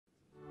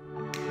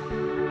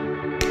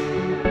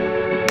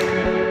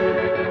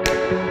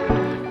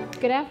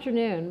Good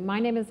afternoon. My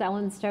name is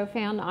Ellen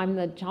Stofan. I'm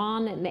the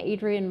John and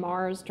Adrian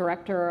Mars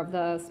Director of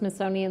the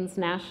Smithsonian's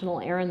National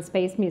Air and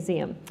Space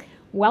Museum.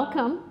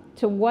 Welcome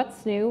to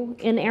What's New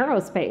in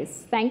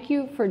Aerospace. Thank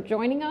you for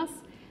joining us,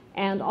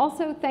 and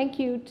also thank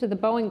you to the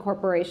Boeing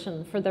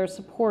Corporation for their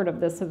support of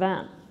this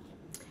event.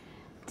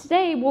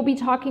 Today we'll be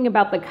talking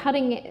about the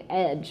cutting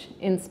edge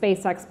in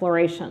space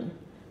exploration.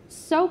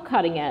 So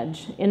cutting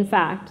edge, in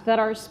fact, that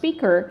our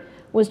speaker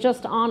was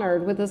just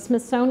honored with the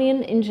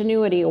Smithsonian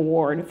Ingenuity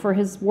Award for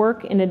his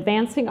work in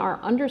advancing our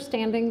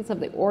understandings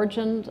of the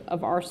origin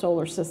of our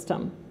solar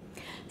system.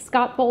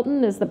 Scott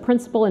Bolton is the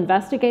principal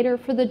investigator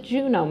for the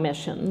Juno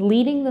mission,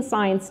 leading the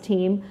science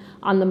team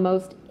on the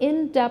most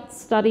in-depth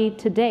study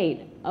to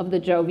date of the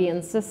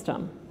Jovian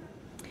system.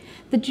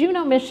 The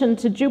Juno mission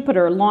to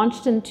Jupiter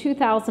launched in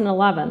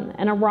 2011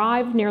 and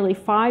arrived nearly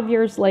 5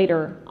 years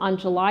later on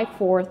July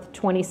 4th,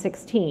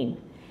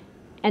 2016,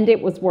 and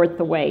it was worth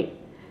the wait.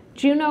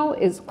 Juno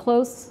is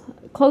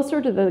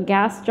closer to the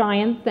gas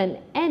giant than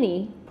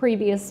any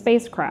previous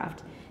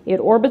spacecraft. It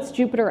orbits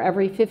Jupiter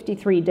every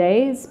 53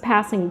 days,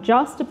 passing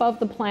just above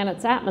the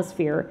planet's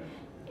atmosphere,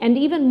 and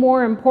even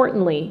more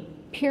importantly,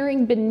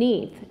 peering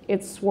beneath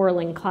its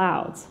swirling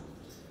clouds.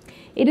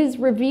 It is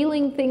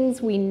revealing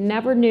things we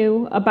never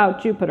knew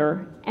about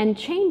Jupiter and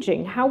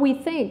changing how we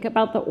think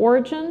about the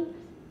origin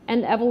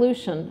and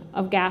evolution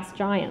of gas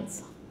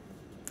giants.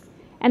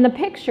 And the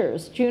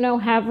pictures Juno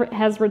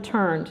has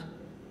returned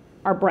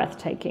are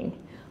breathtaking.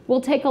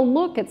 We'll take a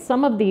look at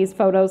some of these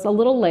photos a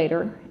little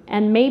later,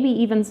 and maybe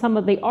even some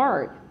of the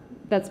art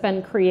that's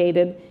been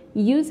created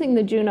using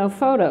the Juno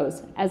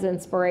photos as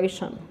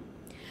inspiration.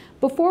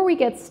 Before we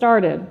get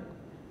started,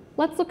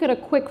 let's look at a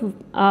quick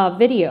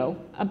video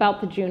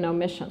about the Juno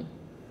mission.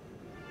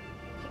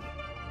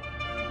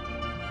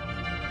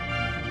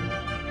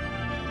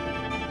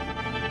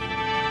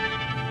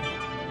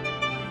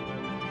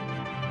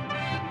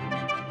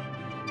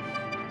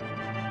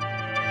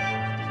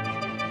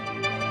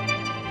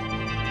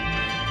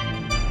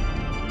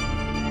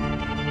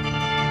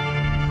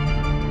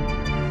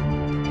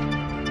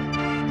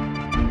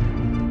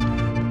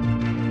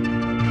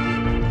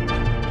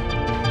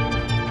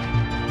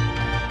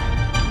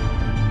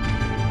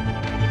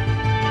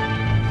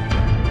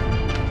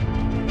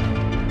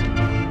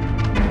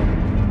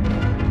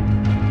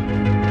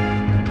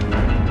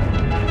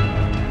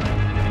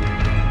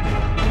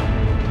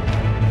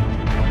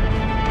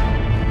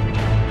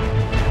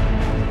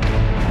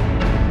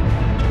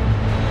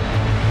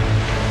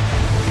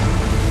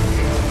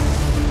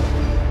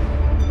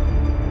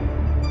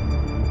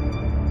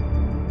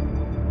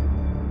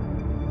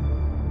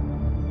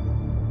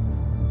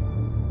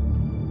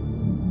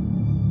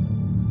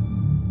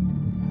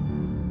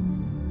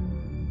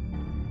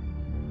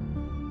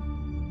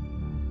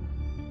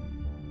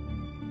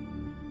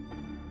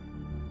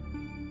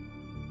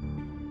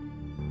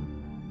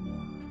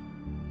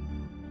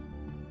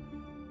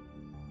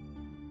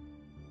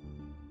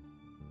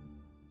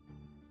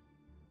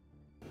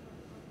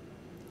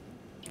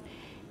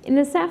 In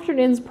this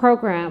afternoon's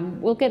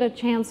program, we'll get a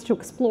chance to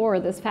explore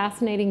this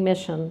fascinating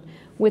mission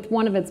with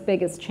one of its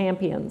biggest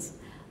champions.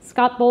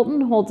 Scott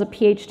Bolton holds a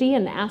PhD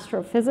in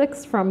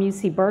astrophysics from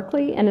UC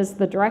Berkeley and is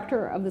the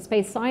director of the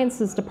Space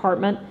Sciences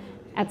Department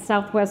at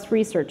Southwest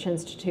Research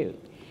Institute.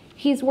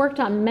 He's worked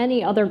on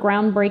many other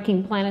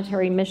groundbreaking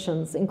planetary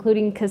missions,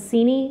 including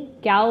Cassini,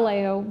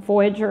 Galileo,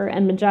 Voyager,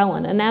 and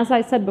Magellan, and as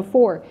I said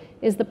before,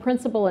 is the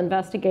principal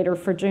investigator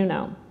for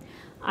Juno.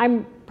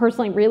 I'm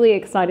personally really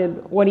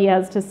excited what he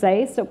has to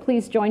say, so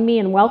please join me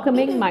in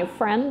welcoming my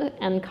friend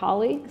and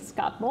colleague,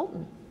 Scott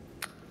Bolton.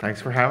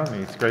 Thanks for having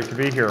me. It's great to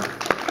be here.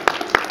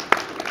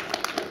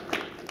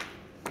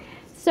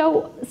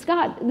 So,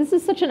 Scott, this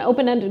is such an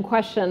open-ended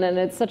question, and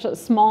it's such a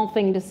small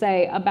thing to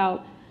say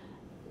about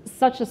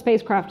such a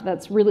spacecraft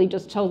that's really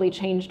just totally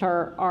changed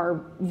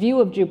our view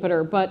of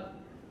Jupiter, but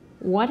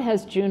what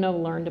has Juno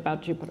learned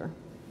about Jupiter?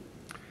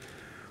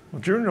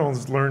 Well,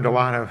 Juno's learned a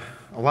lot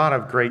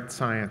of great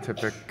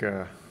scientific,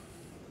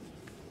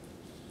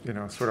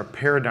 sort of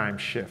paradigm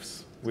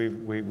shifts.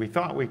 We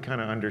thought we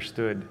kind of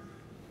understood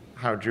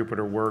how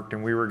Jupiter worked,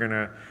 and we were going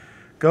to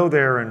go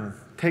there and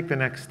take the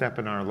next step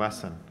in our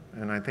lesson.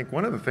 And I think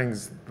one of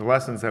the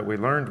lessons that we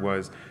learned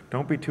was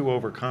don't be too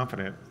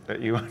overconfident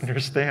that you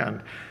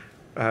understand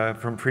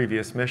from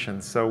previous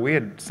missions. So we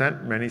had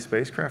sent many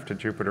spacecraft to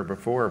Jupiter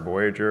before.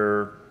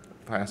 Voyager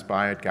passed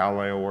by it,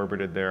 Galileo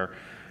orbited there.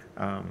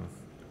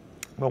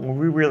 But when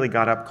we really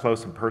got up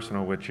close and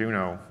personal with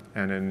Juno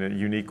and in a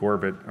unique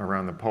orbit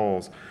around the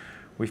poles,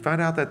 we found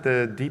out that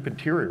the deep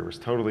interior was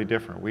totally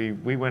different.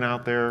 We went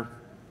out there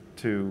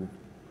to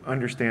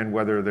understand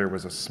whether there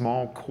was a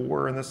small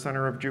core in the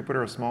center of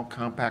Jupiter, a small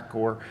compact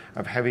core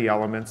of heavy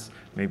elements.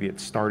 Maybe it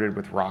started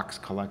with rocks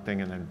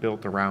collecting and then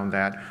built around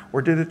that.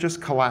 Or did it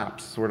just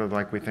collapse, sort of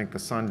like we think the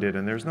sun did,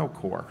 and there's no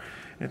core?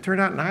 And it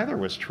turned out neither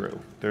was true.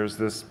 There's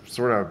this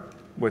sort of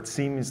what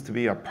seems to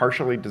be a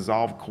partially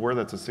dissolved core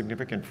that's a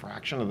significant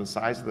fraction of the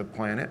size of the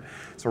planet.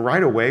 So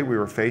right away we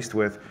were faced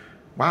with,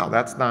 wow,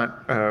 that's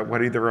not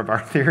what either of our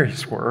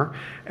theories were.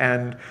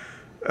 And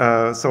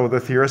So the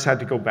theorists had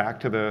to go back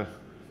to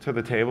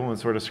the table and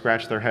sort of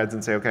scratch their heads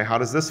and say, okay, how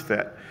does this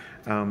fit?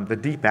 The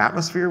deep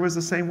atmosphere was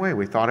the same way.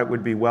 We thought it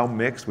would be well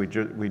mixed.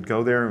 We'd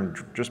go there and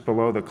just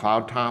below the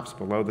cloud tops,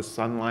 below the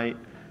sunlight,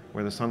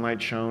 where the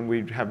sunlight shone,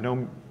 we'd have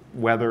no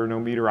weather, no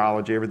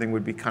meteorology. Everything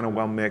would be kind of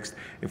well mixed.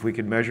 If we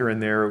could measure in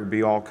there, it would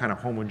be all kind of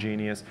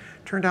homogeneous.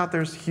 Turned out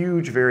there's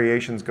huge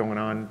variations going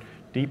on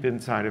deep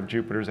inside of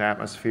Jupiter's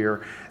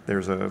atmosphere.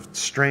 There's a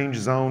strange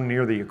zone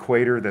near the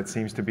equator that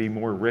seems to be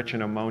more rich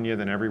in ammonia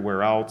than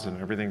everywhere else,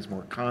 and everything's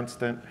more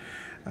constant.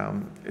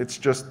 It's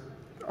just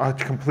a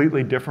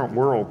completely different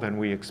world than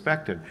we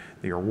expected.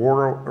 The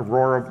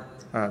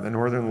the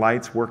northern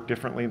lights work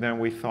differently than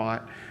we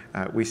thought.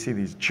 We see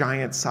these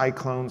giant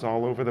cyclones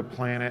all over the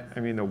planet. I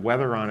mean, the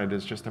weather on it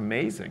is just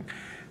amazing.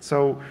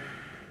 So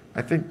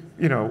I think,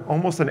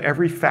 almost in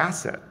every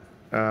facet,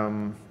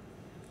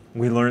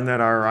 we learned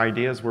that our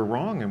ideas were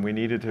wrong and we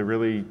needed to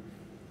really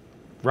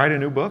write a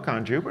new book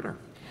on Jupiter.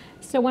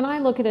 So when I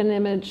look at an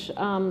image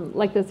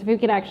like this, if you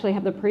could actually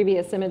have the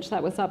previous image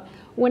that was up,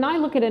 when I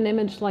look at an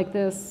image like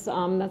this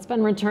that's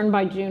been returned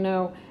by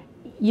Juno,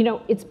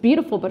 it's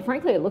beautiful, but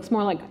frankly, it looks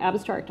more like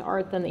abstract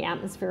art than the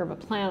atmosphere of a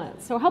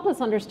planet. So help us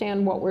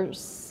understand what we're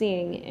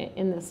seeing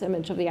in this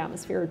image of the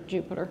atmosphere of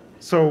Jupiter.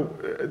 So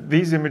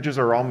these images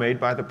are all made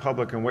by the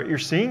public, and what you're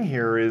seeing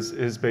here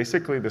is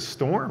basically the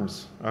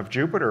storms of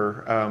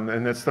Jupiter,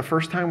 and it's the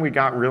first time we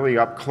got really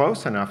up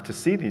close enough to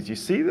see these. You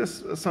see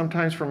this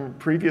sometimes from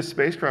previous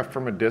spacecraft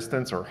from a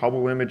distance or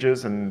Hubble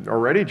images, and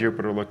already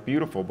Jupiter looked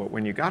beautiful, but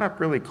when you got up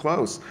really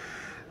close,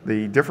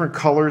 the different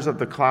colors of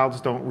the clouds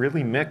don't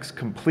really mix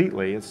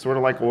completely. It's sort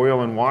of like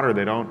oil and water.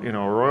 They don't,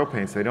 or oil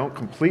paints, they don't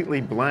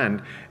completely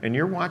blend. And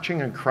you're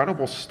watching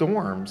incredible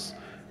storms.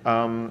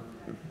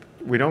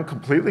 We don't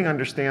completely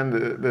understand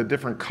the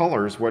different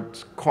colors,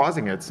 what's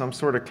causing it, some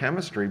sort of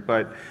chemistry.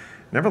 But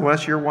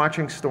nevertheless, you're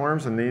watching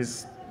storms, and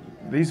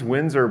these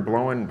winds are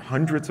blowing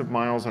hundreds of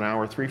miles an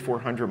hour,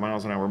 300-400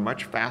 miles an hour,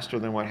 much faster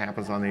than what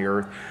happens on the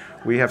Earth.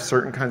 We have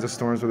certain kinds of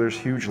storms where there's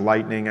huge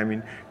lightning. I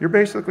mean, you're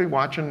basically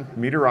watching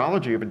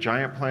meteorology of a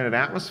giant planet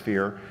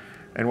atmosphere,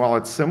 and while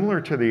it's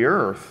similar to the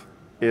Earth,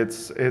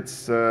 it's on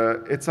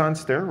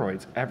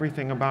steroids.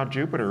 Everything about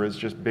Jupiter is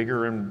just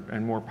bigger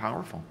and more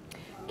powerful.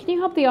 Can you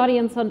help the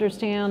audience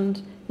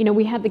understand,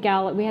 we had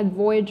we had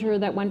Voyager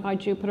that went by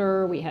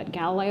Jupiter, we had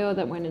Galileo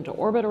that went into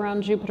orbit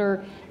around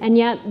Jupiter, and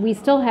yet we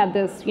still had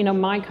this,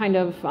 my kind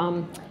of,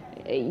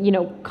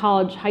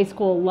 college, high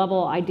school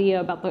level idea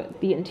about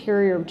the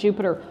interior of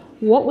Jupiter.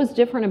 What was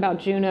different about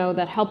Juno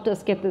that helped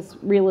us get this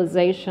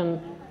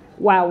realization,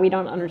 wow, we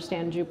don't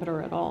understand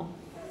Jupiter at all?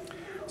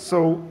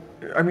 So,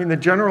 I mean, the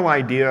general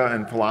idea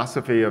and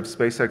philosophy of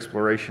space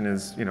exploration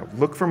is,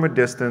 look from a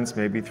distance,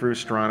 maybe through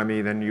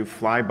astronomy, then you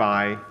fly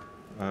by,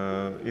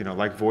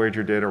 like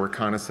Voyager did, a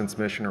reconnaissance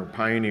mission, or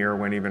Pioneer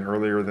went even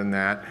earlier than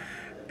that,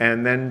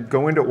 and then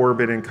go into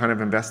orbit and kind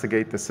of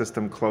investigate the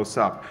system close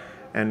up.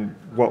 And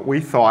what we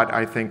thought,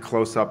 I think,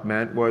 close up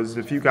meant was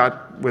if you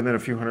got within a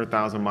few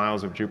 100,000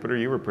 miles of Jupiter,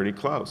 you were pretty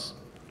close.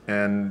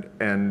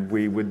 And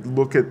we would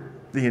look at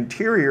the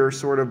interior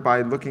sort of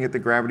by looking at the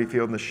gravity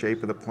field and the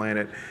shape of the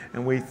planet,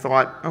 and we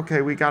thought,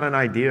 okay, we got an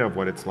idea of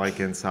what it's like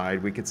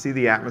inside. We could see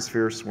the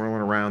atmosphere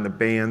swirling around, the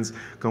bands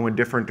go in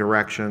different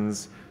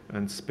directions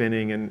and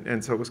spinning,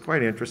 and so it was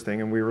quite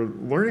interesting, and we were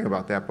learning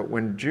about that. But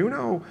when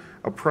Juno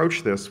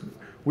approached this,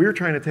 we were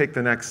trying to take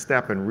the next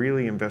step and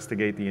really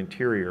investigate the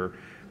interior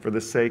for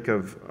the sake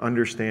of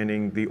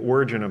understanding the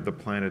origin of the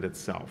planet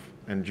itself.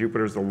 And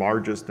Jupiter is the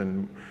largest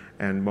and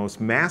most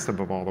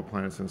massive of all the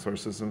planets in the solar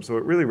system, so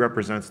it really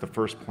represents the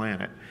first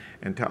planet.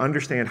 And to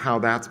understand how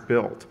that's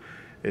built,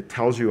 it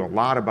tells you a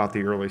lot about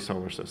the early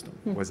solar system.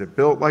 Was it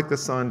built like the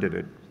sun? Did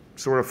it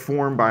sort of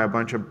form by a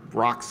bunch of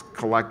rocks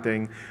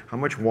collecting? How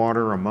much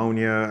water,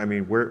 ammonia, I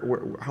mean,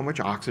 how much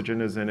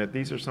oxygen is in it?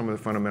 These are some of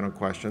the fundamental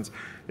questions.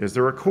 Is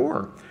there a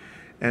core?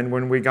 And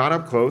when we got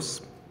up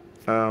close,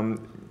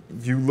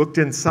 you looked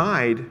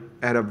inside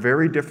at a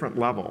very different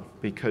level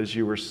because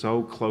you were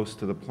so close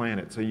to the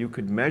planet. So you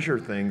could measure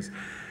things.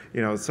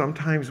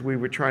 Sometimes we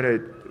would try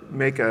to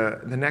make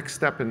the next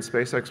step in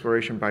space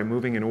exploration by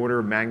moving an order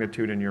of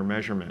magnitude in your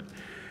measurement.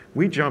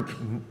 We jumped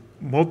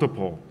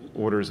multiple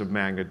orders of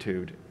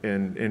magnitude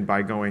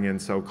by going in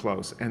so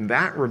close. And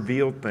that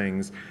revealed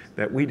things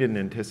that we didn't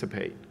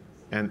anticipate.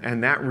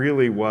 And that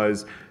really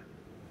was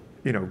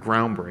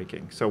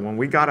groundbreaking. So when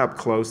we got up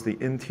close, the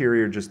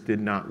interior just did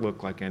not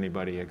look like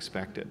anybody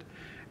expected.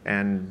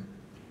 And,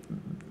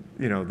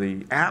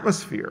 the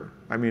atmosphere,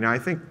 I mean, I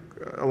think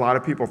a lot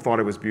of people thought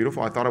it was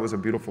beautiful. I thought it was a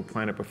beautiful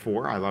planet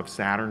before. I love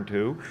Saturn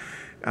too.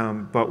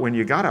 But when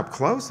you got up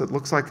close, it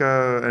looks like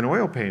an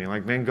oil painting,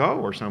 like Van Gogh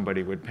or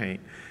somebody would paint.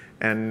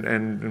 And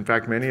in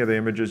fact, many of the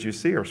images you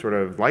see are sort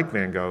of like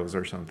Van Gogh's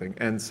or something.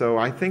 And so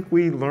I think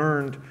we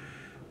learned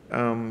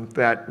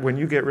that when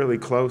you get really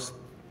close,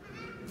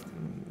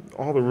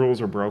 all the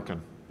rules are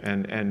broken,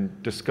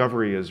 and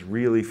discovery is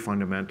really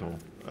fundamental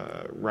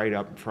right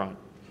up front.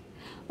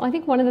 Well, I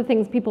think one of the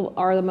things people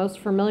are the most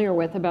familiar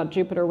with about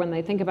Jupiter when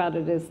they think about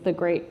it is the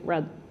Great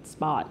Red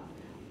Spot.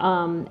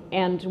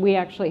 And we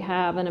actually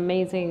have an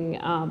amazing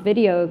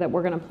video that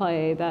we're going to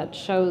play that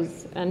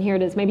shows, and here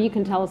it is. Maybe you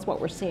can tell us what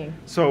we're seeing.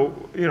 So,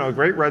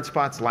 great red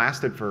spots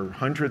lasted for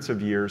hundreds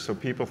of years, so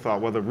people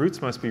thought, well, the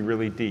roots must be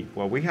really deep.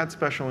 Well, we had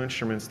special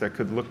instruments that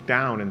could look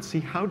down and see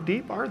how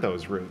deep are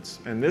those roots.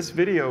 And this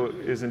video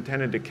is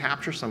intended to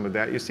capture some of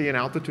that. You see an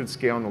altitude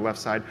scale on the left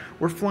side.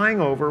 We're flying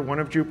over one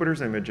of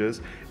Jupiter's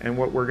images, and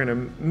what we're going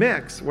to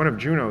mix, one of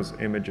Juno's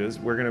images,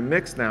 we're going to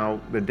mix now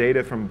the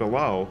data from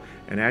below,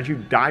 and as you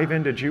dive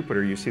into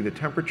Jupiter, you see the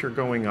temperature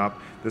going up.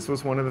 This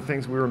was one of the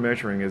things we were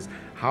measuring, is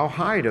how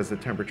high does the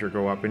temperature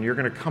go up? And you're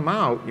going to come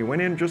out, you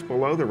went in just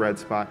below the red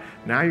spot,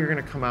 now you're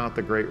going to come out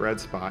the great red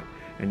spot,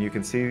 and you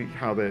can see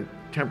how the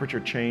temperature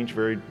changed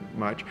very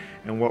much.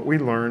 And what we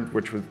learned,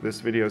 which was this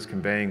video is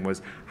conveying,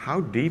 was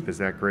how deep is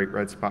that great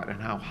red spot and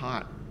how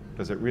hot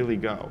does it really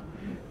go?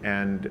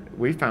 And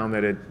we found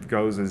that it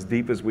goes as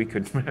deep as we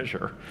could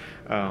measure.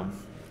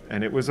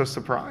 And it was a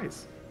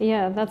surprise.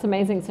 Yeah, that's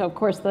amazing. So of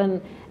course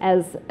then,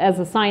 as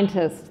a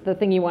scientist, the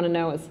thing you want to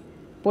know is,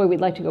 boy,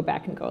 we'd like to go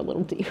back and go a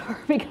little deeper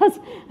because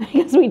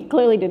we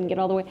clearly didn't get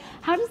all the way.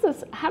 How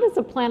does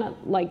a planet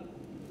like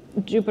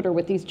Jupiter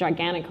with these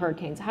gigantic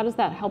hurricanes, how does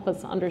that help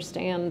us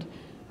understand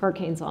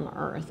hurricanes on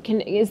Earth?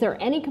 Is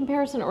there any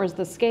comparison, or does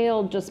the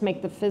scale just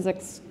make the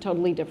physics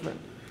totally different?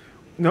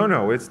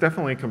 No, it's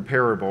definitely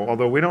comparable,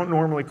 although we don't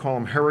normally call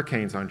them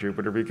hurricanes on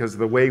Jupiter, because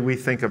the way we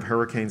think of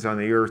hurricanes on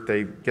the Earth,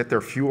 they get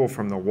their fuel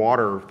from the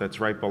water that's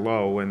right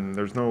below, and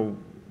there's no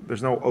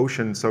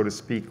ocean, so to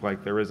speak,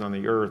 like there is on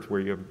the Earth, where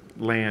you have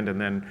land,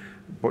 and then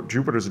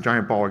Jupiter's a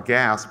giant ball of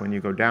gas. When you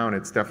go down,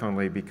 it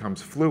definitely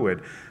becomes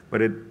fluid,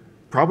 but it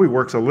probably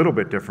works a little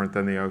bit different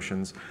than the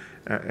oceans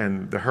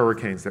and the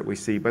hurricanes that we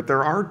see. But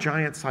there are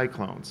giant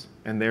cyclones,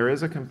 and there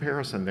is a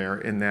comparison there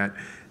in that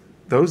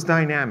those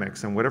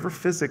dynamics and whatever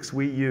physics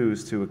we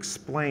use to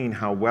explain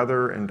how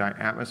weather and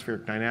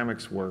atmospheric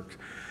dynamics work,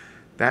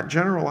 that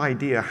general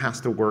idea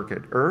has to work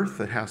at Earth,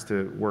 it has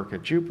to work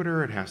at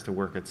Jupiter, it has to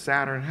work at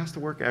Saturn, it has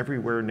to work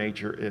everywhere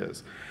nature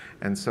is.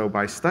 And so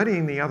by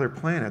studying the other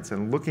planets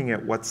and looking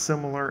at what's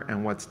similar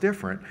and what's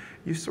different,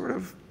 you sort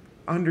of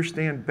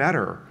understand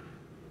better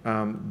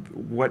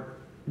what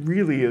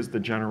really is the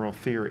general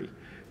theory.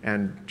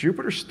 And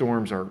Jupiter's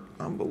storms are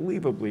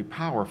unbelievably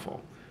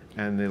powerful.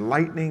 And the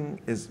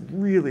lightning is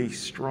really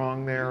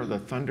strong there. The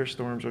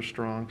thunderstorms are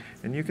strong.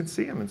 And you can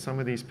see them in some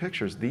of these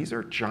pictures. These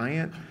are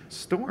giant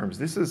storms.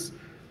 This is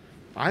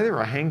either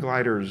a hang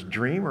glider's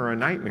dream or a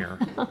nightmare.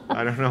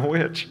 I don't know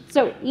which.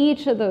 So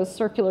each of those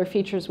circular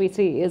features we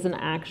see is an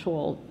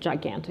actual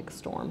gigantic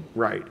storm.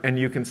 Right. And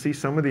you can see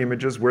some of the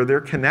images where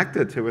they're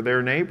connected to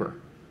their neighbor,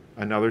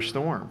 another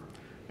storm.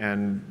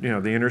 And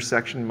the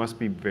intersection must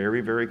be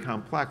very, very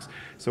complex.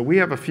 So we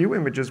have a few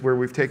images where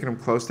we've taken them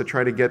close to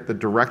try to get the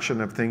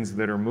direction of things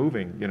that are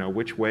moving.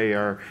 Which way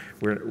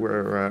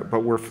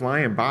but we're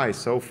flying by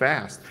so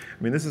fast.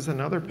 I mean, this is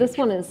another picture. This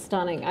one is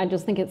stunning. I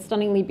just think it's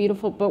stunningly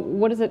beautiful. But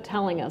what is it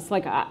telling us?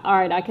 Like, all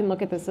right, I can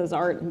look at this as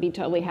art and be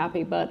totally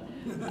happy. But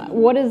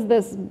what is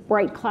this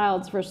bright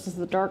clouds versus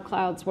the dark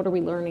clouds? What are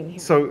we learning here?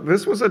 So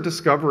this was a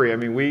discovery. I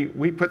mean,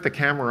 we put the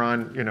camera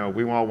on.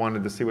 We all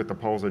wanted to see what the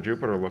poles of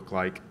Jupiter look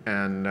like,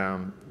 and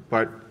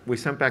but we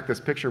sent back this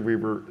picture.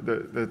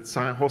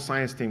 The whole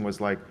science team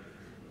was like,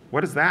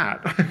 what is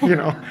that?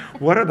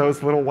 What are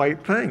those little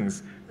white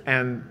things?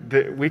 And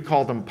we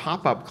called them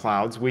pop-up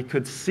clouds. We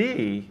could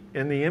see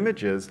in the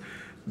images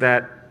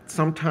that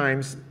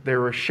sometimes there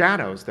were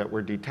shadows that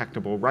were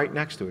detectable right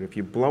next to it. If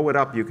you blow it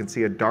up, you can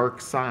see a dark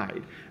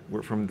side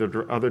from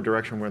the other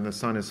direction where the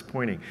sun is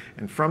pointing.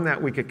 And from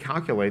that, we could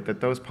calculate that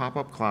those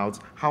pop-up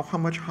clouds, how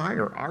much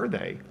higher are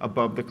they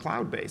above the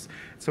cloud base?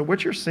 So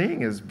what you're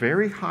seeing is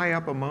very high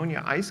up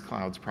ammonia ice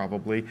clouds,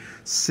 probably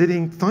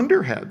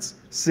thunderheads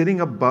sitting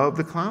above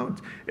the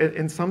clouds.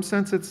 In some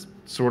sense, it's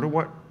sort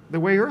of the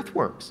way Earth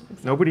works.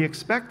 Nobody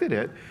expected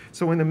it.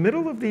 So in the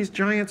middle of these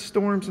giant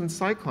storms and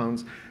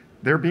cyclones,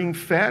 they're being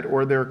fed,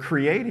 or they're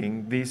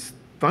creating these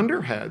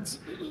thunderheads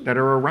that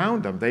are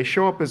around them. They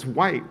show up as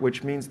white,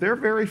 which means they're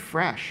very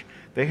fresh.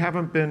 They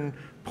haven't been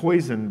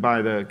poisoned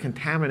by the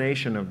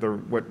contamination of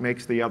what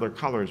makes the other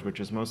colors, which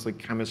is mostly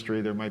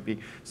chemistry. There might be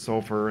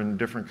sulfur and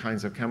different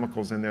kinds of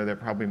chemicals in there that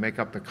probably make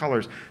up the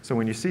colors. So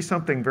when you see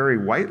something very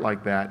white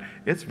like that,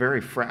 it's very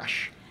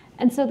fresh.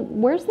 And so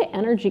where's the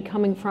energy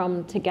coming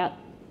from to get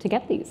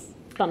these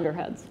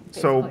thunderheads?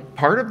 Basically? So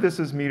part of this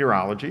is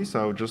meteorology.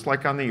 So just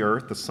like on the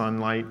Earth, the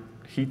sunlight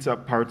heats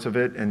up parts of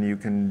it, and you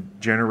can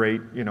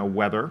generate,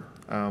 weather.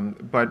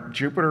 But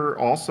Jupiter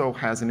also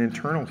has an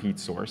internal heat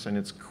source, and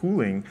it's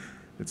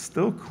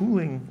still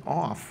cooling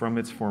off from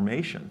its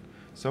formation.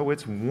 So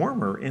it's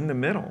warmer in the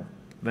middle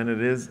than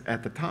it is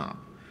at the top,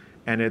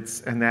 and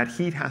that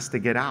heat has to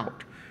get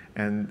out.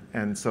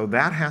 And so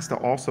that has to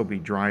also be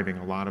driving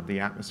a lot of the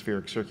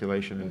atmospheric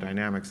circulation and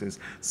dynamics. Is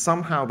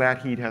somehow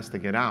that heat has to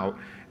get out,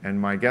 and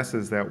my guess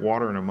is that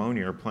water and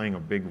ammonia are playing a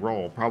big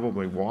role.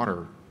 Probably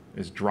water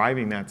is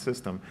driving that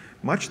system,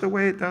 much the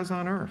way it does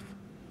on Earth.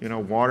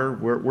 Water,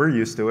 we're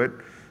used to it.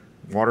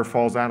 Water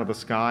falls out of the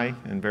sky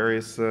in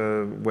various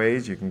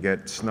ways. You can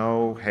get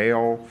snow,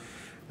 hail,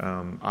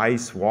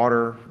 ice,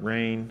 water,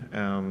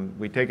 rain.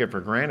 We take it for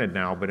granted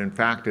now, but in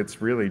fact,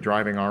 it's really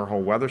driving our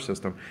whole weather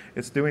system.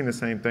 It's doing the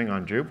same thing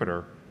on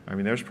Jupiter. I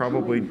mean, there's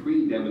probably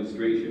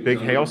big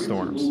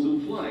hailstorms.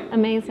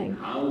 Amazing.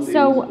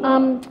 So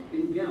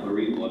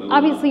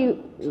obviously,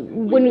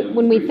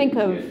 when we think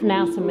of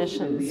NASA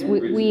missions,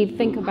 we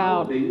think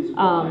about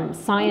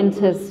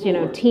scientists,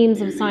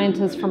 teams of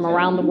scientists from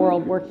around the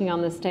world working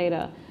on this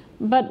data.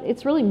 But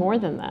it's really more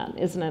than that,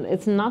 isn't it?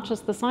 It's not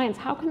just the science.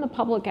 How can the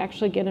public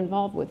actually get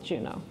involved with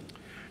Juno?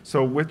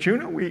 So with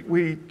Juno,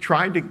 we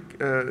tried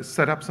to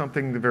set up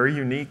something very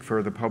unique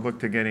for the public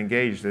to get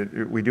engaged.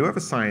 We do have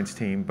a science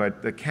team,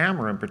 but the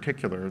camera in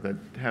particular that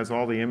has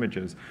all the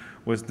images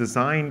was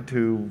designed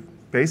to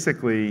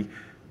basically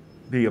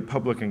be a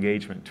public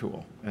engagement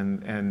tool.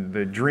 And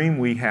the dream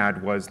we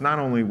had was not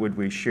only would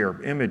we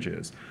share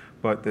images,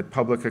 but the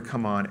public could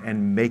come on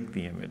and make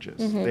the images.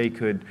 Mm-hmm. They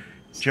could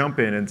jump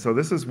in. And so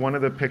this is one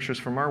of the pictures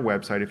from our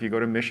website. If you go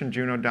to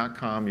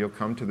missionjuno.com, you'll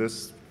come to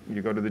this,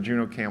 you go to the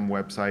JunoCam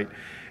website,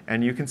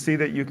 and you can see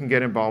that you can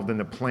get involved in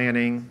the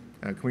planning.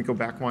 Can we go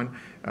back one?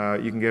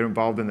 You can get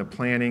involved in the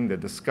planning, the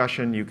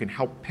discussion. You can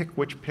help pick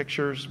which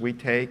pictures we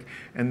take.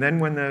 And then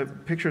when the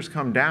pictures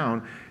come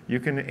down, you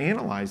can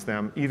analyze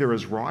them either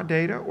as raw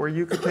data, or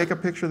you could take a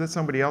picture that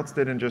somebody else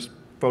did and just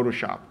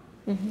Photoshop.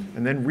 Mm-hmm.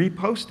 And then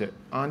repost it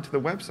onto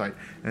the website.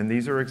 And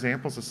these are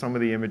examples of some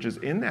of the images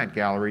in that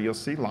gallery. You'll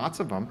see lots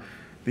of them.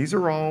 These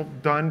are all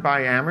done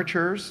by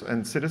amateurs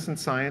and citizen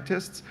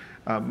scientists.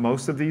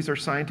 Most of these are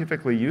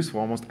scientifically useful.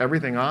 Almost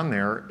everything on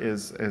there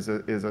is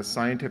a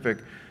scientific,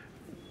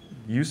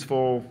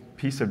 useful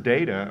piece of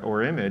data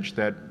or image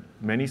that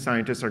many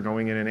scientists are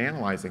going in and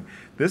analyzing.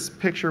 This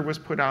picture was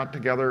put out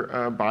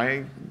together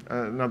by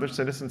another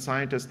citizen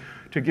scientist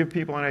to give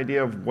people an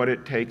idea of what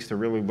it takes to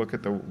really look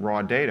at the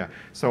raw data.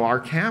 So our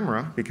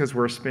camera, because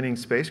we're a spinning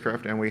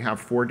spacecraft and we have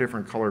 4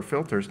 different color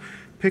filters,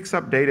 picks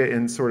up data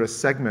in sort of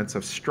segments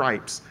of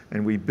stripes,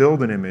 and we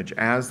build an image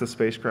as the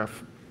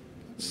spacecraft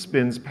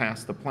spins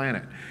past the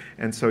planet.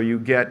 And so you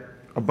get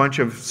a bunch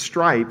of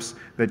stripes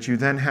that you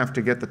then have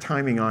to get the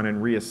timing on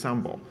and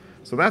reassemble.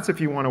 So that's if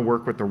you want to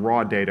work with the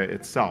raw data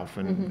itself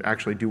and mm-hmm.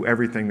 actually do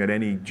everything that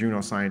any Juno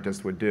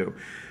scientist would do.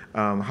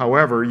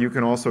 However, you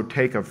can also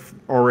take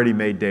already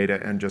made data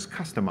and just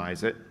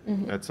customize it.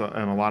 Mm-hmm.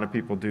 And a lot of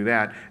people do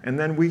that. And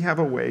then we have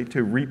a way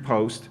to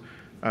repost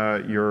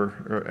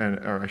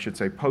or I should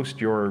say post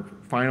your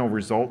final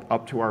result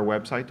up to our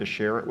website to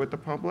share it with the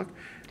public.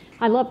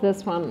 I love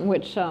this one,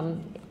 which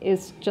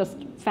is just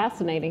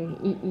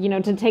fascinating,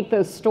 to take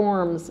those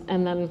storms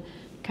and then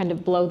kind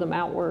of blow them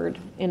outward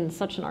in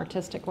such an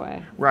artistic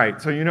way.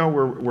 Right. So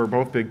we're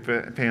both big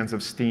fans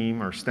of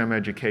STEAM or STEM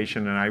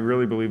education, and I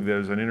really believe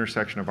there's an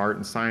intersection of art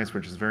and science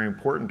which is very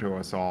important to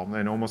us all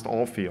in almost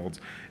all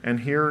fields. And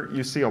here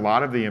you see a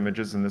lot of the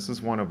images, and this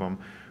is one of them,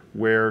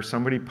 where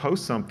somebody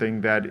posts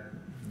something that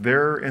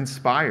they're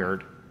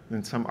inspired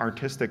in some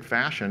artistic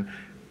fashion.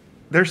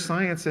 There's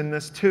science in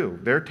this too.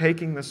 They're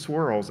taking the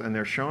swirls and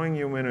they're showing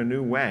you in a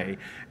new way,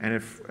 and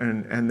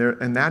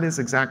that is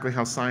exactly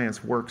how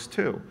science works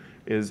too.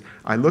 Is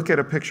I look at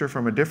a picture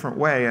from a different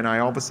way and I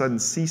all of a sudden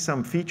see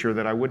some feature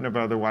that I wouldn't have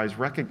otherwise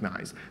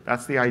recognized.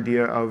 That's the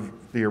idea of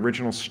the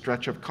original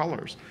stretch of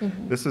colors.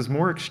 Mm-hmm. This is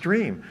more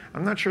extreme.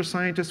 I'm not sure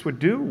scientists would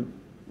do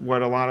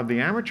what a lot of the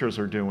amateurs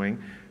are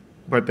doing,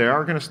 but they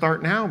are going to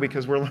start now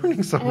because we're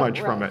learning so much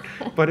from it.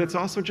 But it's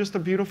also just a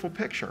beautiful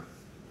picture.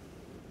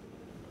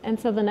 And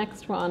so the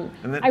next one,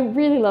 I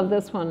really love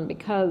this one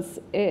because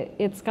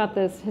it's got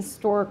this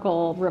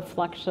historical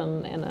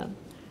reflection in it.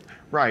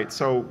 Right.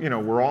 So,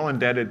 we're all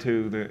indebted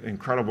to the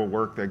incredible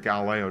work that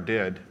Galileo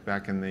did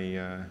back in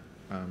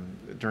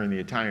during the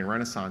Italian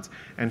Renaissance.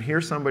 And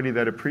here's somebody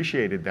that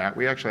appreciated that.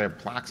 We actually have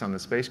plaques on the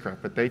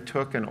spacecraft, but they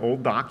took an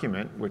old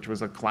document, which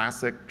was a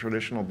classic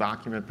traditional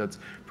document that's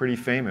pretty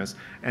famous,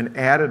 and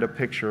added a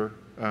picture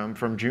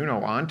from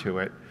Juno onto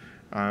it.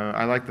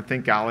 I like to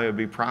think Galileo would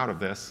be proud of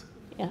this.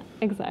 Yeah,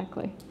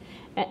 exactly.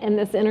 And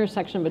this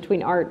intersection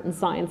between art and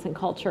science and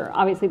culture,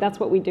 obviously that's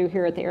what we do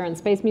here at the Air and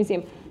Space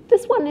Museum.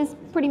 This one is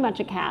pretty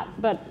much a cat,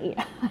 but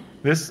yeah.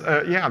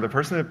 The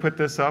person that put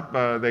this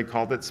up, they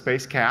called it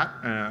Space Cat,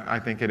 I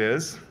think it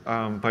is.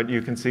 But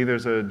you can see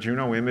there's a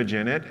Juno image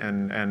in it,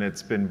 and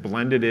it's been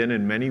blended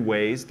in many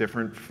ways,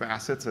 different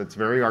facets. It's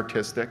very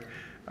artistic.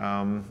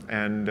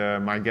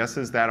 My guess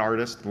is that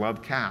artist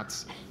loved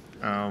cats.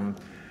 And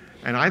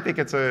I think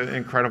it's an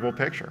incredible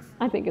picture.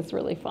 I think it's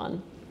really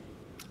fun.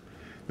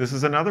 This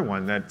is another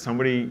one that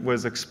somebody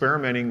was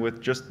experimenting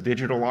with just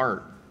digital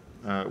art,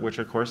 which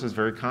of course is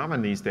very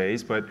common these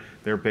days, but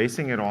they're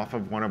basing it off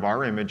of one of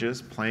our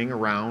images, playing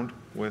around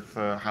with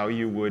how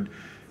you would,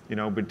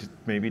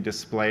 maybe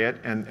display it.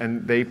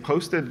 And they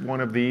posted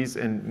one of these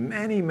in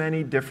many,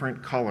 many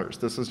different colors.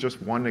 This is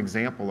just one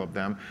example of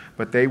them,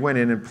 but they went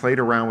in and played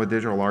around with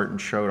digital art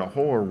and showed a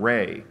whole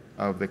array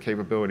of the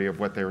capability of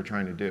what they were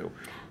trying to do.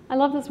 I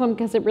love this one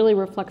because it really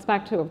reflects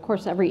back to, of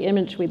course, every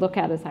image we look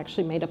at is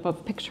actually made up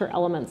of picture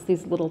elements,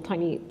 these little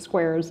tiny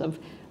squares of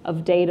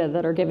of data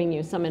that are giving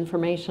you some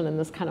information, and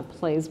this kind of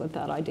plays with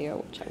that idea,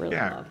 which I really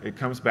love. Yeah, it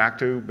comes back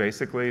to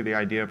basically the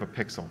idea of a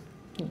pixel.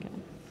 Okay,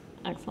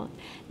 excellent.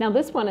 Now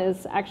this one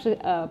is actually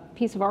a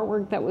piece of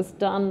artwork that was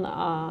done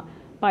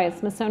by a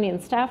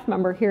Smithsonian staff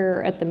member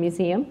here at the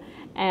museum.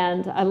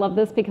 And I love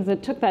this because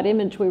it took that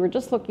image we were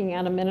just looking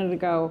at a minute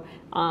ago,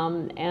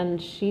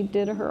 and she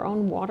did her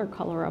own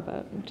watercolor of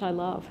it, which I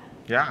love.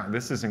 Yeah,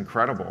 this is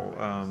incredible.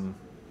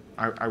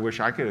 I wish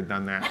I could have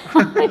done that.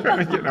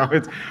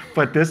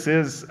 But this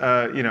is,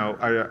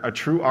 a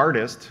true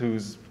artist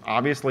who's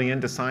obviously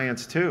into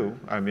science too.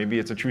 Maybe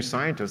it's a true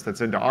scientist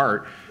that's into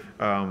art.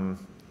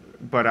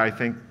 But I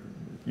think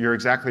you're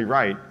exactly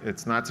right.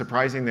 It's not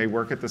surprising they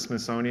work at the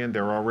Smithsonian.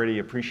 They're already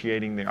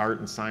appreciating the art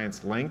and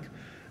science link.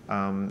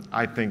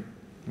 I think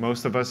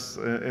most of us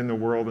in the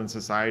world and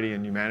society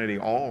and humanity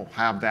all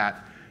have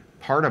that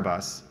part of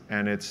us,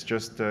 and it's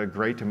just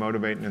great to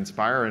motivate and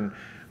inspire. And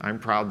I'm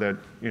proud that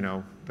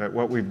that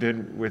what we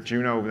did with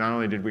Juno, not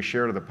only did we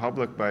share to the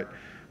public, but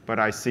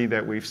I see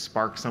that we've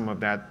sparked some of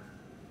that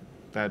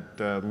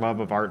love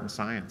of art and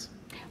science.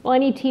 Well,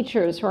 any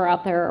teachers who are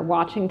out there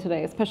watching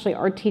today, especially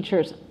art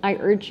teachers, I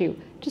urge you,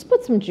 just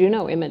put some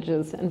Juno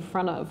images in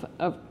front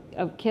of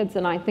kids,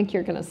 and I think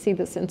you're going to see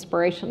this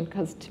inspiration,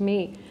 because to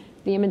me,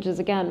 the images,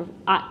 again,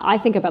 I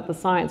think about the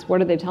science. What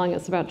are they telling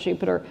us about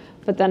Jupiter?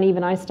 But then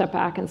even I step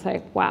back and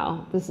say,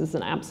 wow, this is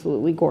an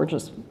absolutely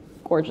gorgeous,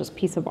 gorgeous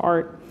piece of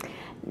art.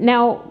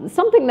 Now,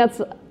 something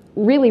that's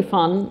really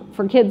fun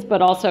for kids,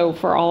 but also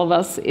for all of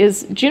us,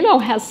 is Juno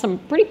has some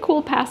pretty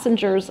cool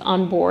passengers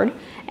on board.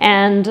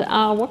 And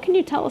what can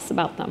you tell us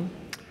about them?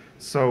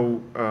 So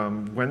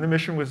when the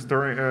mission was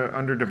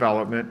under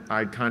development,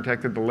 I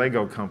contacted the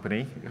Lego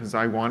company because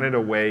I wanted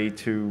a way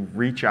to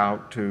reach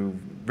out to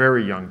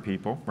very young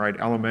people, right,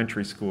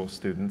 elementary school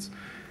students.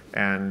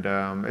 And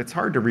it's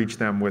hard to reach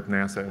them with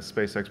NASA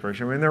space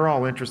exploration. I mean, they're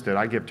all interested.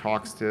 I give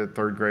talks to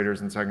third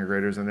graders and second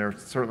graders, and they're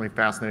certainly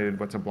fascinated.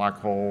 What's a black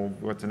hole?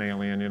 What's an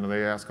alien?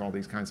 They ask all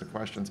these kinds of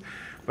questions.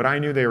 But I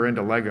knew they were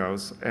into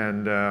Legos,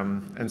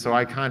 and so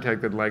I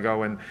contacted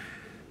Lego, and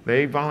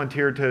they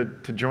volunteered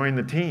to join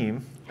the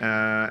team.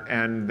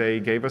 And they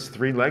gave us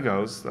 3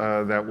 Legos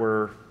that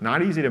were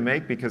not easy to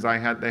make because they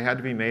had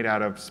to be made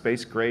out of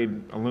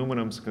space-grade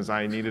aluminums because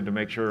I needed to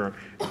make sure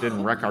it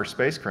didn't wreck our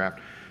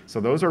spacecraft. So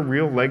those are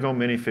real Lego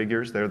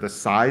minifigures. They're the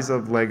size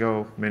of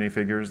Lego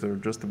minifigures. They're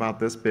just about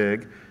this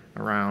big,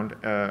 around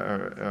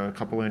a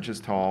couple inches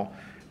tall.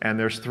 And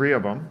there's 3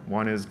 of them.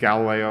 One is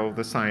Galileo,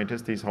 the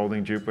scientist. He's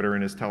holding Jupiter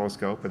in his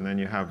telescope. And then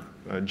you have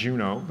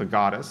Juno, the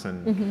goddess,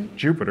 and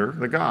Jupiter,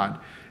 the god.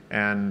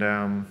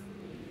 And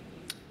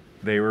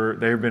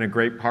they've been a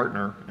great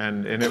partner,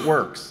 and it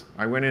works.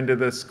 I went into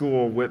the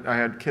school I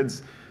had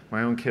kids,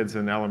 my own kids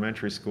in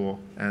elementary school,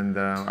 and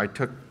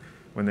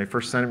when they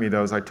first sent me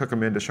those, I took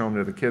them in to show them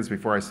to the kids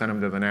before I sent them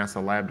to the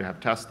NASA lab to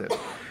have tested.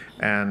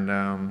 And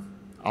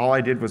all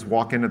I did was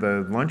walk into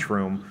the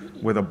lunchroom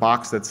with a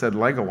box that said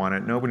Lego on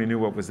it. Nobody knew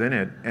what was in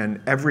it, and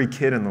every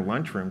kid in the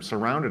lunchroom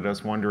surrounded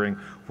us wondering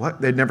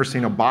what, they'd never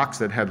seen a box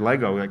that had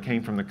Lego that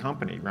came from the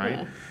company, right?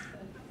 Yeah.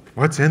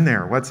 What's in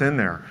there? What's in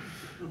there?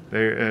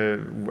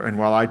 And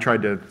while I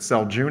tried to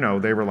sell Juno,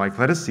 they were like,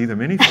 let us see the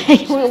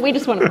minifigures. Well, we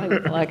just want to play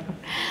with the Lego.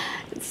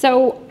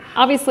 So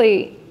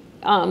obviously,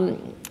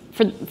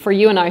 for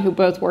you and I, who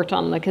both worked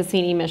on the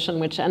Cassini mission,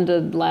 which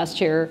ended last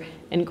year,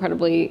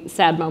 incredibly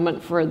sad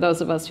moment for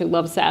those of us who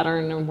love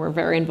Saturn and were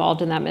very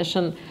involved in that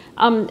mission.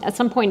 At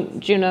some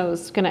point,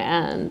 Juno's going to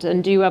end.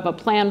 And do you have a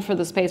plan for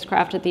the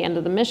spacecraft at the end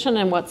of the mission,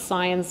 and what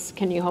science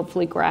can you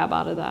hopefully grab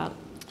out of that?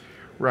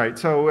 Right,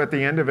 so at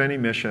the end of any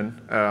mission,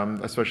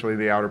 especially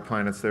the outer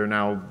planets, they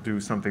now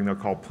do something they'll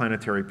call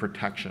planetary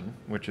protection,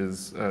 which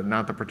is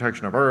not the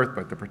protection of Earth,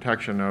 but the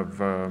protection of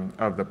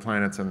the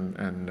planets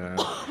and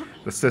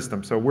the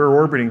system. So we're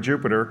orbiting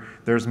Jupiter.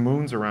 There's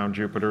moons around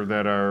Jupiter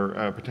that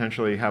are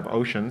potentially have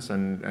oceans,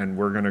 and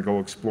we're going to go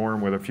explore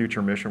them with a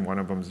future mission. One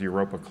of them is the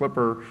Europa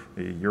Clipper.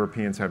 The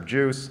Europeans have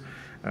JUICE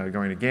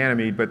going to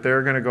Ganymede, but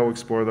they're going to go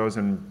explore those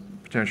and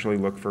potentially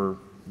look for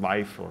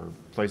life or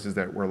places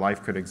where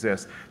life could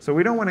exist. So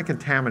we don't want to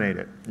contaminate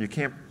it. You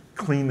can't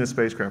clean the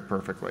spacecraft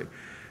perfectly.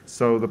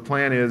 So the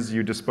plan is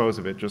you dispose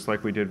of it, just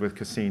like we did with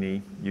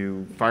Cassini.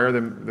 You fire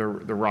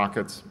the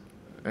rockets,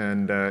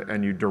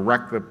 and you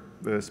direct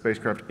the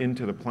spacecraft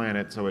into the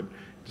planet so it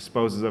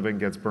disposes of it and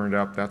gets burned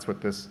up. That's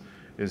what this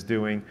is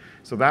doing.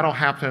 So that'll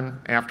happen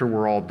after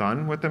we're all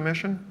done with the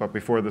mission, but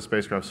before the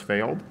spacecraft's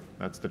failed.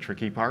 That's the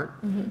tricky part,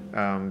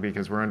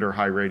 because we're under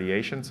high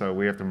radiation, so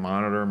we have to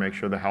monitor, make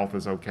sure the health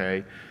is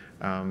okay.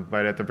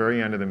 But at the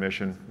very end of the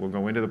mission, we'll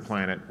go into the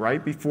planet.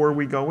 Right before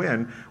we go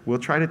in, we'll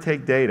try to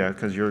take data,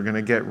 because you're going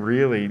to get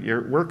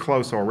we're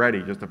close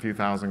already, just a few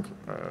thousand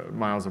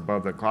miles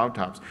above the cloud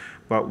tops,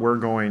 but we're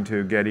going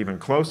to get even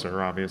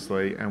closer,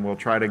 obviously, and we'll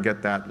try to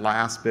get that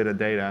last bit of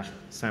data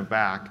sent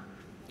back,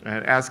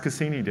 and as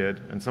Cassini did,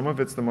 and some of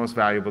it's the most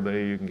valuable data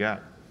you can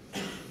get.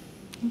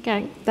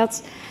 Okay,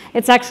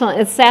 it's excellent.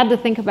 It's sad to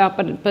think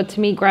about, but to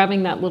me,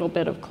 grabbing that little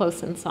bit of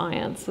close-in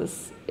science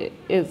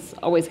is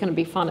always going to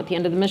be fun at the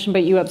end of the mission.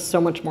 But you have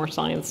so much more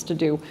science to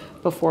do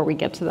before we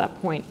get to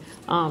that point.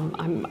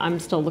 I'm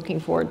still looking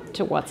forward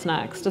to what's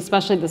next,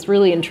 especially this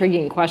really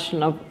intriguing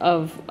question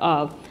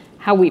of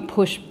how we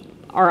push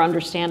our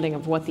understanding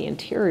of what the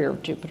interior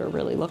of Jupiter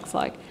really looks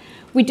like.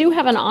 We do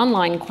have an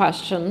online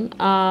question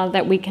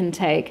that we can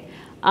take.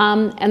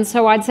 And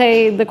so I'd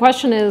say the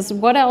question is,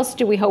 what else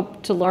do we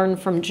hope to learn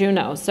from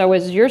Juno? So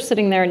as you're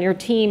sitting there and your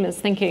team is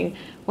thinking,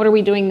 what are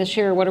we doing this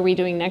year? What are we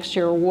doing next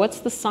year? What's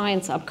the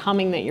science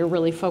upcoming that you're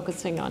really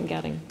focusing on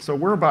getting? So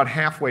we're about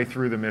halfway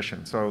through the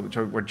mission. So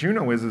what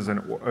Juno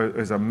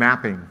is a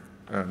mapping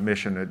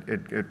mission.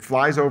 It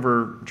flies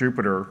over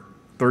Jupiter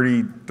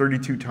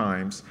 32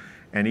 times.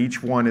 And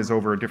each one is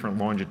over a different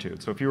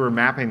longitude. So if you were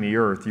mapping the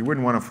Earth, you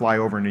wouldn't want to fly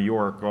over New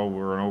York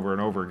over and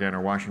over again,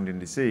 or Washington,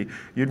 D.C.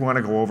 You'd want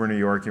to go over New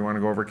York, you want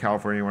to go over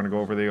California, you want to go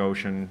over the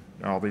ocean,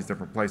 all these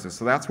different places.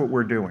 So that's what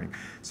we're doing.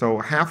 So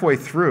halfway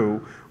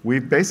through,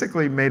 we've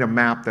basically made a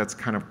map that's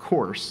kind of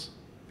coarse.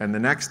 And the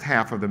next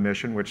half of the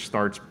mission, which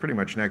starts pretty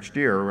much next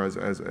year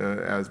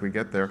as we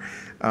get there,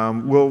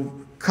 we'll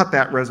cut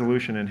that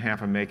resolution in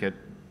half and make it,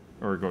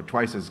 or go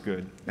twice as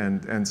good.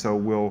 And so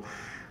we'll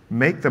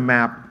make the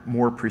map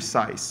more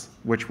precise,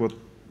 which will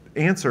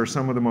answer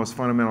some of the most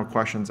fundamental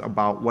questions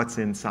about what's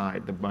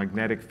inside, the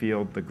magnetic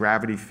field, the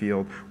gravity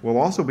field. We'll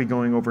also be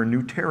going over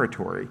new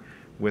territory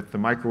with the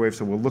microwave,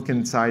 so we'll look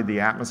inside the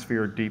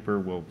atmosphere deeper,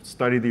 we'll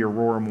study the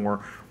aurora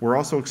more. We're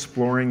also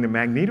exploring the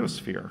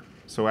magnetosphere.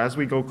 So as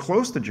we go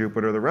close to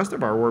Jupiter, the rest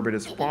of our orbit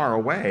is far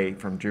away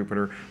from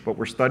Jupiter, but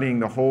we're studying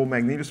the whole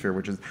magnetosphere,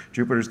 which is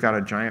Jupiter's got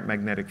a giant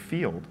magnetic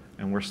field,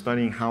 and we're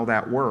studying how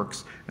that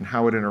works and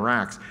how it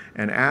interacts.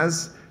 And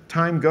as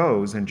time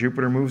goes and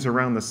Jupiter moves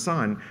around the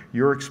sun,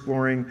 you're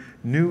exploring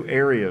new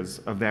areas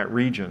of that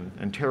region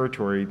and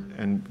territory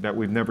and that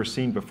we've never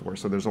seen before.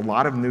 So there's a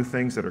lot of new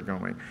things that are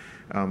going.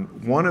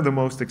 One of the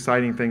most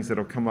exciting things that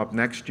will come up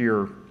next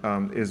year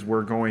is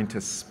we're going to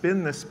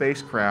spin the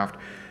spacecraft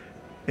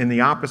in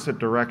the opposite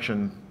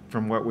direction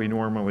from what we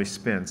normally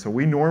spin. So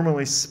we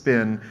normally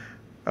spin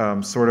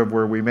sort of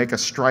where we make a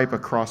stripe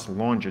across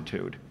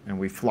longitude and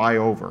we fly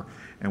over.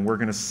 And we're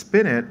going to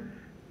spin it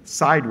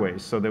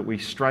sideways so that we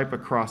stripe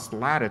across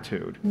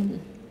latitude. Mm-hmm.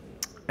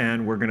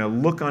 And we're going to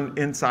look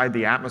inside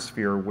the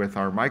atmosphere with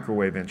our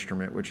microwave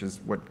instrument, which is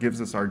what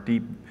gives us our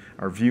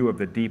view of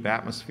the deep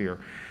atmosphere.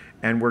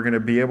 And we're going to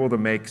be able to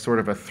make sort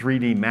of a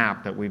 3D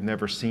map that we've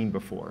never seen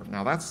before.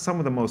 Now that's some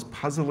of the most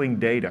puzzling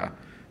data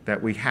that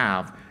we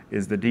have,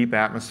 is the deep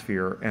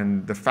atmosphere.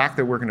 And the fact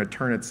that we're going to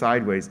turn it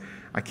sideways,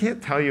 I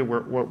can't tell you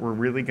what we're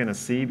really going to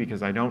see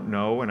because I don't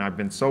know, and I've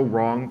been so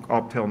wrong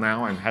up till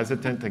now, I'm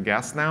hesitant to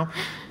guess now.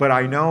 But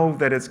I know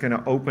that it's going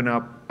to open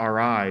up our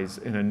eyes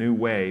in a new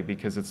way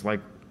because it's like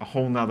a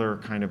whole nother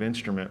kind of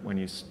instrument when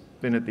you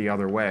spin it the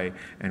other way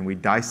and we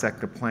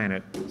dissect the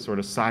planet sort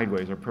of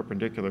sideways or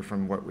perpendicular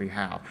from what we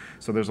have.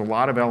 So there's a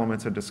lot of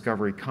elements of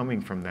discovery coming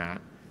from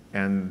that.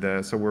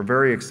 And so we're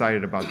very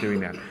excited about doing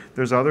that.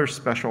 There's other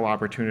special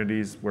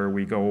opportunities where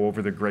we go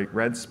over the Great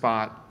Red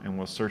Spot and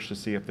we'll search to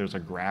see if there's a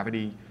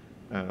gravity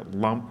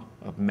lump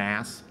of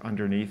mass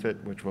underneath it,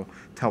 which will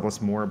tell us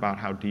more about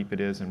how deep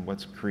it is and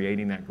what's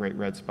creating that Great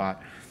Red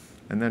Spot.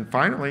 And then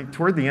finally,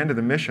 toward the end of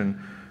the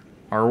mission,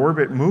 our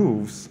orbit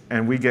moves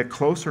and we get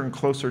closer and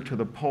closer to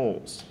the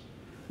poles.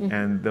 Mm-hmm.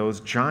 And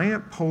those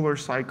giant polar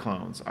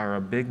cyclones are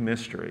a big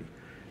mystery.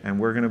 And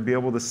we're going to be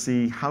able to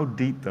see how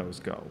deep those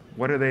go.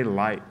 What are they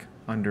like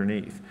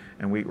underneath?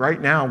 And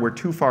right now, we're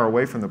too far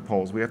away from the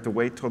poles. We have to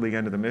wait till the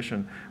end of the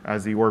mission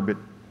as the orbit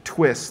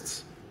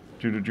twists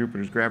due to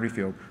Jupiter's gravity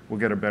field. We'll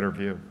get a better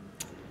view.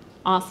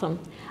 Awesome.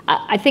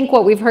 I think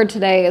what we've heard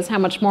today is how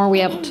much more we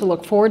have to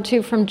look forward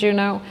to from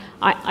Juno.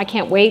 I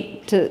can't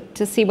wait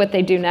to see what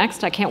they do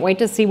next. I can't wait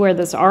to see where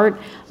this art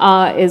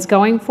is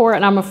going for.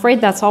 And I'm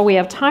afraid that's all we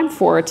have time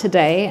for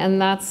today. And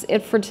that's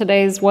it for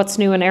today's What's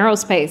New in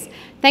Aerospace.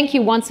 Thank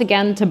you once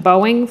again to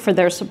Boeing for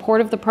their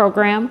support of the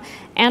program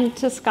and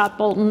to Scott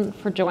Bolton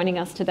for joining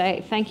us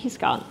today. Thank you,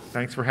 Scott.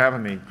 Thanks for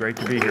having me. Great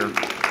to be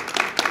here.